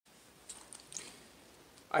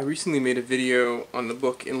I recently made a video on the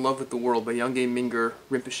book In Love with the World by Yongey Mingyur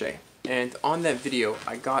Rinpoche, and on that video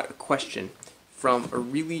I got a question from a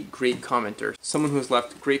really great commenter, someone who has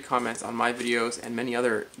left great comments on my videos and many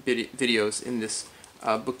other videos in this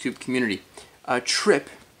booktube community. Trip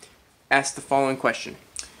asked the following question: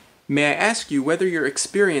 may I ask you whether your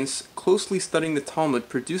experience closely studying the Talmud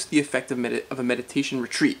produced the effect of a meditation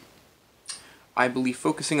retreat? I believe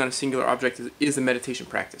focusing on a singular object is a meditation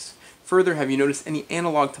practice. Further, have you noticed any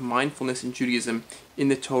analog to mindfulness in Judaism in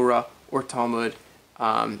the Torah or Talmud?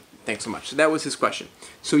 Thanks so much. So that was his question.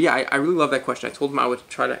 So yeah, I really love that question. I told him I would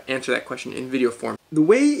try to answer that question in video form. The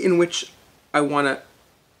way in which I want to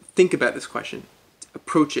think about this question,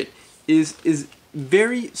 approach it, is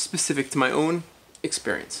very specific to my own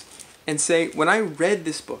experience. And say, when I read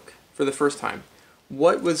this book for the first time,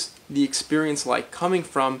 what was the experience like coming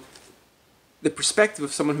from the perspective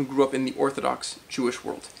of someone who grew up in the Orthodox Jewish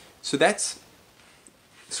world? So that's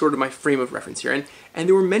sort of my frame of reference here. And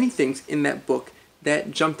there were many things in that book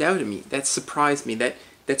that jumped out at me, that surprised me, that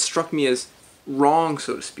struck me as wrong,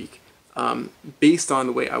 so to speak, based on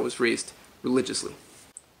the way I was raised religiously.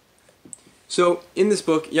 So in this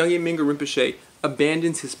book, Yongey Mingyur Rinpoche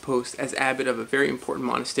abandons his post as abbot of a very important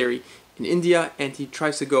monastery in India, and he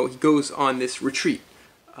goes on this retreat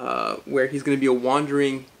where he's going to be a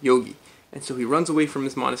wandering yogi. And so he runs away from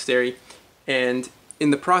his monastery, and in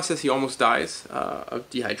the process he almost dies of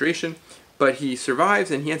dehydration, but he survives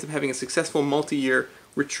and he ends up having a successful multi-year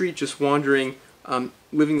retreat, just wandering,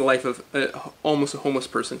 living the life of almost a homeless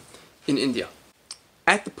person in India.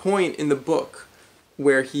 At the point in the book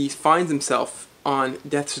where he finds himself on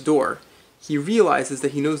death's door, he realizes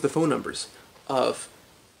that he knows the phone numbers of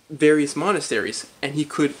various monasteries, and he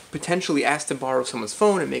could potentially ask to borrow someone's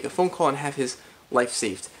phone and make a phone call and have his life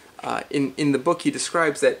saved. In the book, he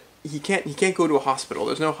describes that he can't go to a hospital.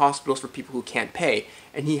 There's no hospitals for people who can't pay,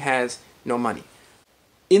 and he has no money.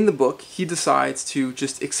 In the book, he decides to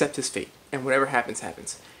just accept his fate, and whatever happens,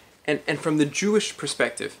 happens. And from the Jewish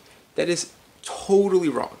perspective, that is totally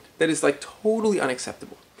wrong. That is like totally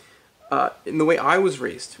unacceptable. In the way I was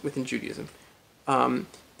raised within Judaism,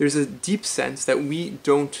 there's a deep sense that we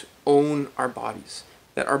don't own our bodies,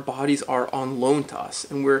 that our bodies are on loan to us,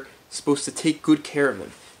 and we're supposed to take good care of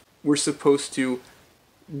them. We're supposed to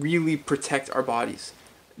really protect our bodies.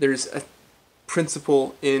 There's a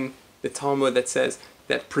principle in the Talmud that says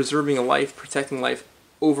that preserving a life, protecting life,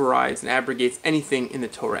 overrides and abrogates anything in the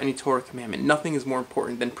Torah, any Torah commandment. Nothing is more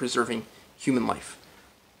important than preserving human life.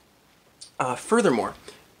 Furthermore,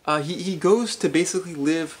 he goes to basically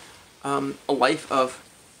live a life of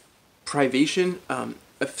privation, of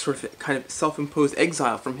sort of kind of self-imposed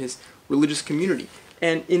exile from his religious community.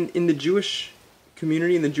 And in the Jewish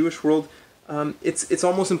community, in the Jewish world, it's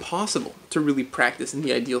almost impossible to really practice in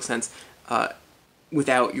the ideal sense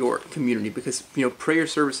without your community, because prayer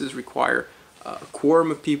services require a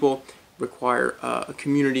quorum of people, require a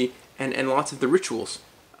community, and lots of the rituals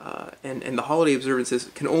and the holiday observances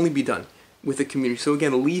can only be done with a community. So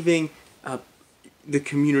again, leaving the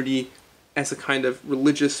community as a kind of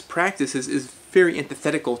religious practice is very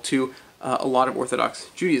antithetical to a lot of Orthodox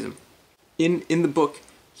Judaism. In the book,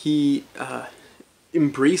 he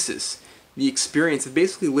embraces the experience of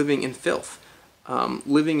basically living in filth,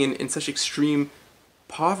 living in such extreme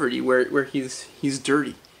poverty where he's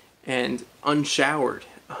dirty and unshowered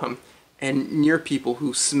and near people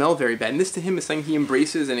who smell very bad. And this to him is something he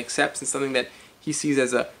embraces and accepts, and something that he sees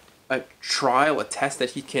as a trial, a test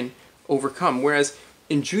that he can overcome. Whereas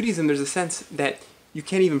in Judaism, there's a sense that you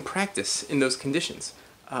can't even practice in those conditions.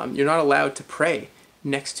 You're not allowed to pray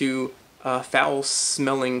next to a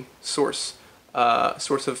foul-smelling source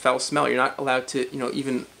of foul smell. You're not allowed to,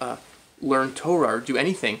 even learn Torah or do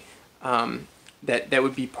anything that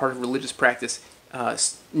would be part of religious practice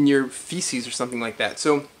near feces or something like that.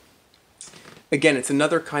 So again, it's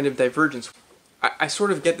another kind of divergence. I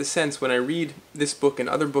sort of get the sense when I read this book and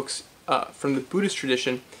other books from the Buddhist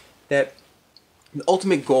tradition that the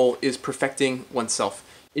ultimate goal is perfecting oneself.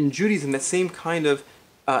 In Judaism, that same kind of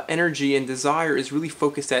energy and desire is really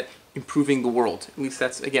focused at improving the world. At least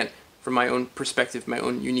that's, again, from my own perspective, my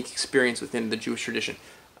own unique experience within the Jewish tradition.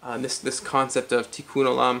 This concept of tikkun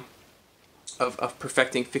olam, of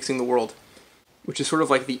perfecting, fixing the world, which is sort of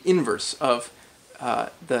like the inverse of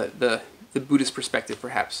the Buddhist perspective,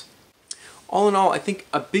 perhaps. All in all, I think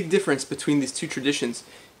a big difference between these two traditions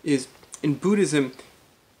is in Buddhism,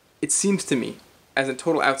 it seems to me, as a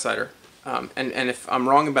total outsider, and if I'm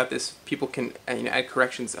wrong about this, people can add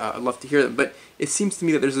corrections. I'd love to hear them. But it seems to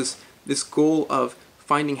me that there's this goal of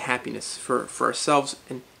finding happiness for ourselves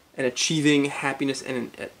and achieving happiness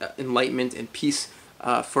and enlightenment and peace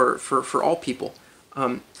for all people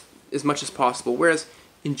as much as possible. Whereas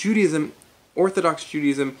in Judaism, Orthodox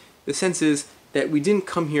Judaism, the sense is that we didn't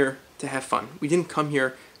come here to have fun. We didn't come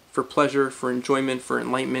here for pleasure, for enjoyment, for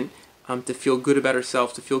enlightenment, to feel good about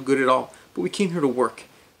ourselves, to feel good at all. But we came here to work,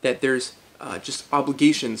 that there's just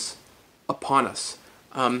obligations upon us.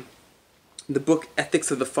 The book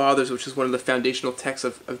Ethics of the Fathers, which is one of the foundational texts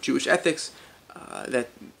of Jewish ethics, that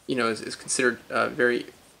is considered very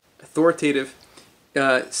authoritative,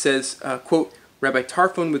 says, quote, Rabbi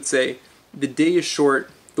Tarfon would say, "The day is short,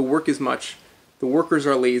 the work is much, the workers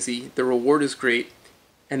are lazy, the reward is great,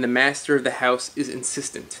 and the master of the house is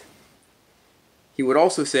insistent." He would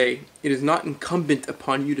also say, "It is not incumbent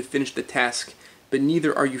upon you to finish the task, but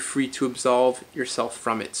neither are you free to absolve yourself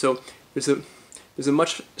from it." So there's a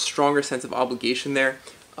much stronger sense of obligation there,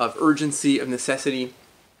 of urgency, of necessity,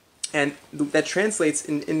 and that translates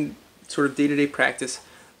in sort of day-to-day practice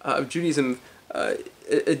of Judaism,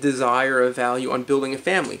 a desire, a value on building a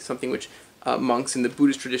family, something which monks in the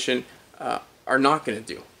Buddhist tradition are not going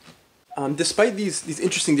to do. Despite these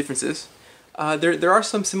interesting differences, there are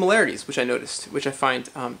some similarities which I noticed, which I find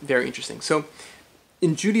very interesting. So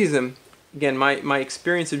in Judaism, again, my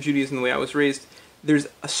experience of Judaism, the way I was raised, there's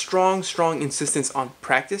a strong insistence on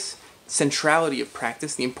practice, centrality of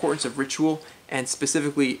practice, the importance of ritual, and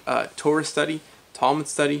specifically Torah study, Talmud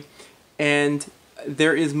study, and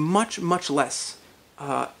there is much less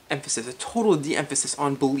emphasis, a total de-emphasis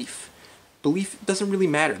on belief. Belief doesn't really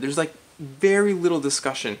matter. There's like very little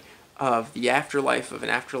discussion of the afterlife, of an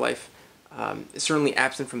afterlife. It's certainly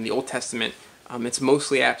absent from the Old Testament. It's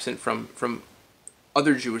mostly absent from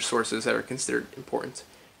other Jewish sources that are considered important.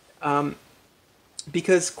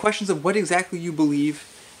 Because questions of what exactly you believe,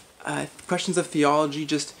 questions of theology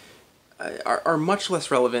just are much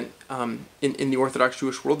less relevant in the Orthodox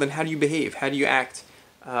Jewish world than how do you behave, how do you act,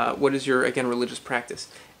 what is your, again, religious practice.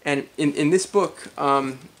 And in this book,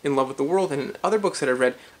 In Love with the World, and in other books that I've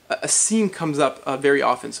read, a scene comes up very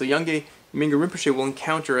often. So Yangye Mingyur Rinpoche will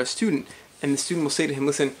encounter a student, and the student will say to him,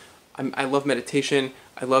 "Listen, I love meditation,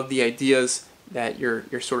 I love the ideas that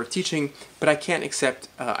you're sort of teaching, but I can't accept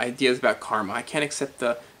ideas about karma. I can't accept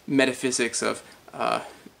the metaphysics of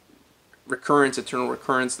recurrence, eternal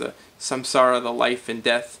recurrence, the samsara, the life and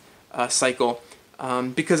death cycle,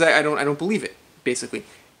 because I don't believe it, basically."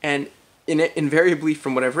 And invariably,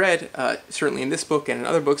 from what I've read, certainly in this book and in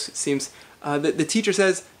other books, it seems that the teacher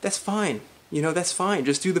says, "That's fine. That's fine.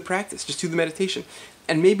 Just do the practice. Just do the meditation."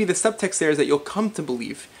 And maybe the subtext there is that you'll come to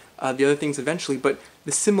believe the other things eventually, but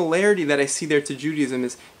the similarity that I see there to Judaism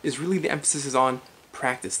is really the emphasis is on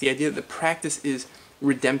practice, the idea that the practice is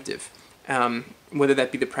redemptive, whether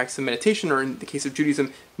that be the practice of meditation or, in the case of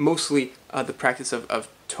Judaism, mostly the practice of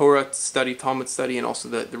Torah study, Talmud study, and also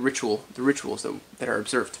the rituals that are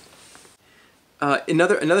observed.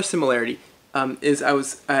 Another similarity is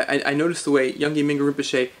I noticed the way Yangye Mingyur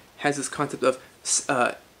Rinpoche has this concept of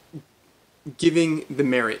giving the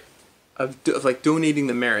merit, of like donating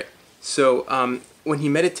the merit. So when he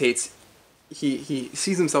meditates, he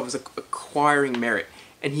sees himself as acquiring merit,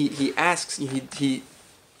 and he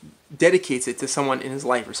dedicates it to someone in his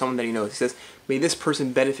life or someone that he knows. He says, "May this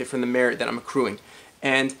person benefit from the merit that I'm accruing."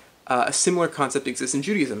 And a similar concept exists in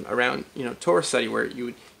Judaism around Torah study, where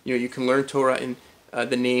you can learn Torah in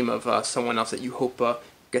the name of someone else that you hope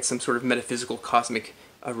gets some sort of metaphysical, cosmic,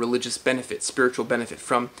 religious benefit, spiritual benefit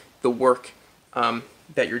from the work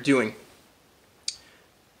that you're doing.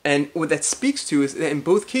 And what that speaks to is that in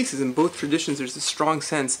both cases, in both traditions, there's a strong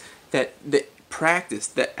sense that the practice,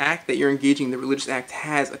 the act that you're engaging in, the religious act,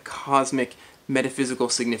 has a cosmic, metaphysical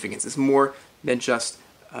significance. It's more than just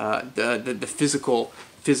the physical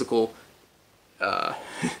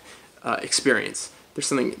experience. There's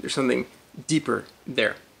something deeper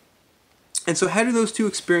there. And so, how do those two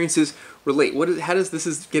experiences relate? This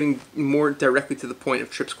is getting more directly to the point of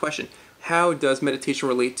Tripp's question. How does meditation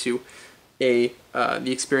relate to the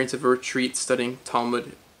experience of a retreat studying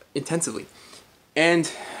Talmud intensively?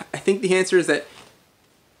 And I think the answer is that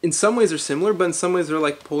in some ways they're similar, but in some ways they're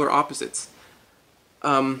like polar opposites.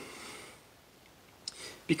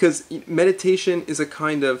 Because meditation is a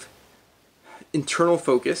kind of internal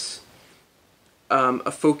focus,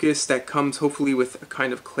 a focus that comes hopefully with a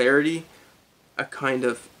kind of clarity, a kind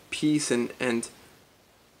of peace and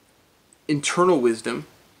internal wisdom,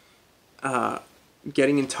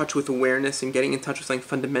 getting in touch with awareness and getting in touch with something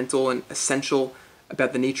fundamental and essential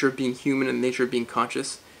about the nature of being human and the nature of being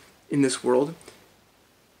conscious in this world.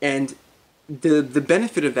 And the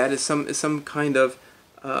benefit of that is some kind of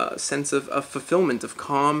sense of fulfillment, of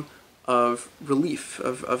calm, of relief,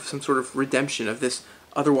 of some sort of redemption of this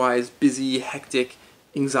otherwise busy, hectic,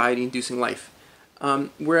 anxiety-inducing life.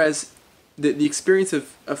 Whereas the experience of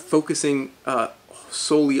focusing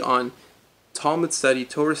solely on Talmud study,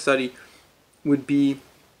 Torah study, would be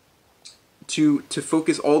to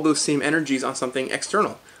focus all those same energies on something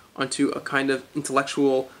external, onto a kind of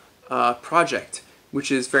intellectual project,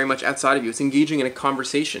 which is very much outside of you. It's engaging in a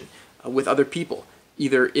conversation with other people,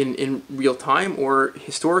 either in real time or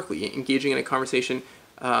historically, engaging in a conversation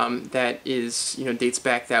that is, dates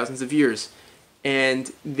back thousands of years.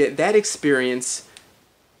 And that experience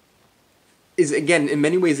is, again, in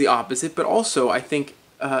many ways the opposite, but also, I think,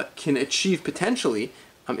 can achieve potentially,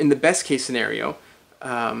 in the best case scenario,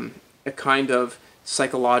 a kind of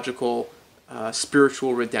psychological,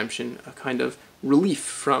 spiritual redemption, a kind of relief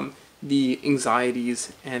from the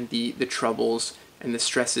anxieties and the troubles and the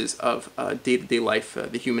stresses of day-to-day life,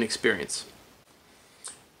 the human experience.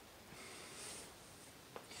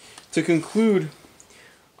 To conclude,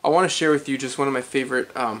 I want to share with you just one of my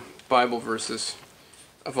favorite Bible verses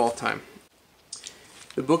of all time.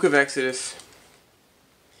 The book of Exodus,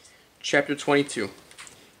 chapter 22.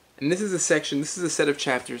 And this is a set of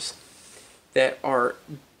chapters that are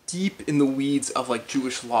deep in the weeds of like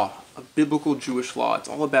Jewish law, of biblical Jewish law. It's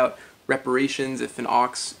all about reparations. If an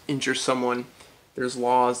ox injures someone, there's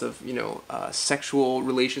laws of, sexual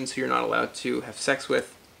relations who you're not allowed to have sex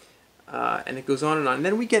with. And it goes on and on. And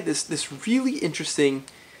then we get this really interesting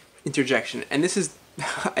interjection. And this is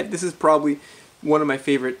this is probably one of my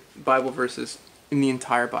favorite Bible verses in the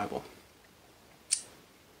entire Bible.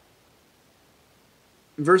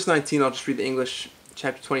 Verse 19, I'll just read the English,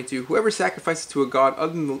 chapter 22. Whoever sacrifices to a god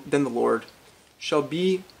other than the Lord shall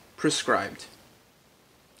be prescribed.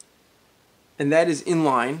 And that is in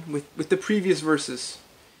line with the previous verses.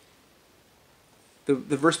 The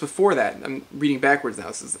verse before that, I'm reading backwards now,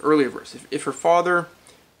 this is the earlier verse. If her father,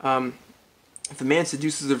 if a man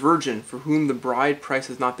seduces a virgin for whom the bride price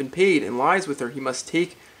has not been paid and lies with her, he must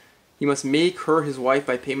make her his wife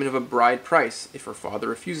by payment of a bride price. If her father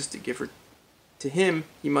refuses to give her to him,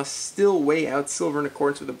 he must still weigh out silver in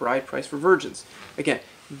accordance with the bride price for virgins. Again,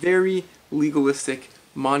 very legalistic,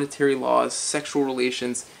 monetary laws, sexual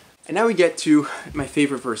relations. And now we get to my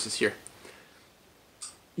favorite verses here.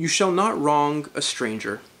 You shall not wrong a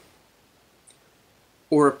stranger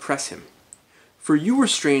or oppress him, for you were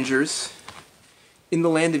strangers in the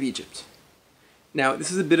land of Egypt. Now, this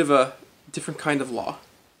is a bit of a different kind of law,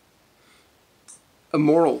 a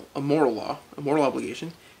moral law, a moral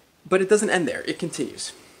obligation, but it doesn't end there. It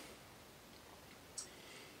continues.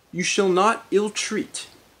 You shall not ill-treat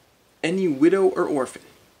any widow or orphan.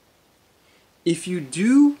 If you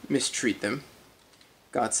do mistreat them,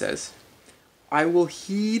 God says, I will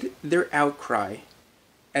heed their outcry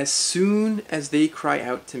as soon as they cry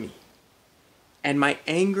out to me, and my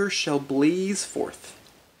anger shall blaze forth,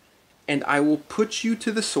 and I will put you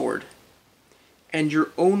to the sword, and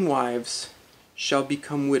your own wives shall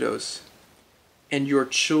become widows, and your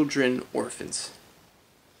children orphans.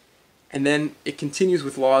 And then it continues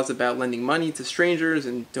with laws about lending money to strangers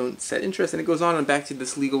and don't set interest, and it goes on and back to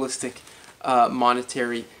this legalistic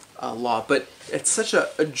monetary law. But it's such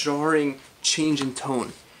a jarring change in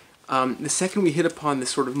tone. The second we hit upon this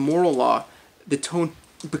sort of moral law, the tone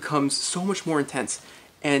becomes so much more intense.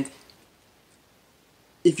 And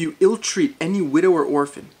if you ill-treat any widow or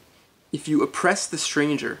orphan, if you oppress the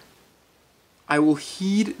stranger, I will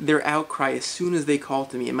heed their outcry as soon as they call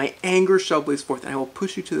to me, and my anger shall blaze forth, and I will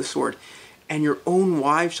push you to the sword, and your own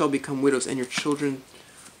wives shall become widows, and your children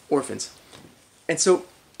orphans. And so,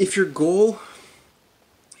 if your goal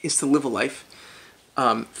is to live a life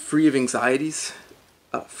free of anxieties,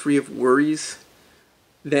 free of worries,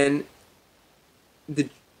 then the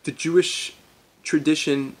Jewish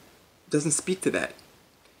tradition doesn't speak to that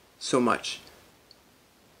so much.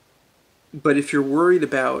 But if you're worried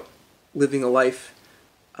about living a life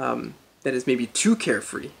that is maybe too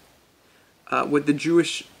carefree, what the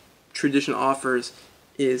Jewish tradition offers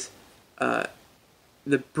is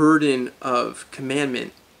the burden of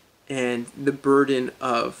commandment and the burden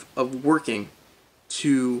of working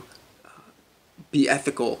to be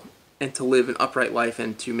ethical and to live an upright life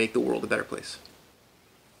and to make the world a better place.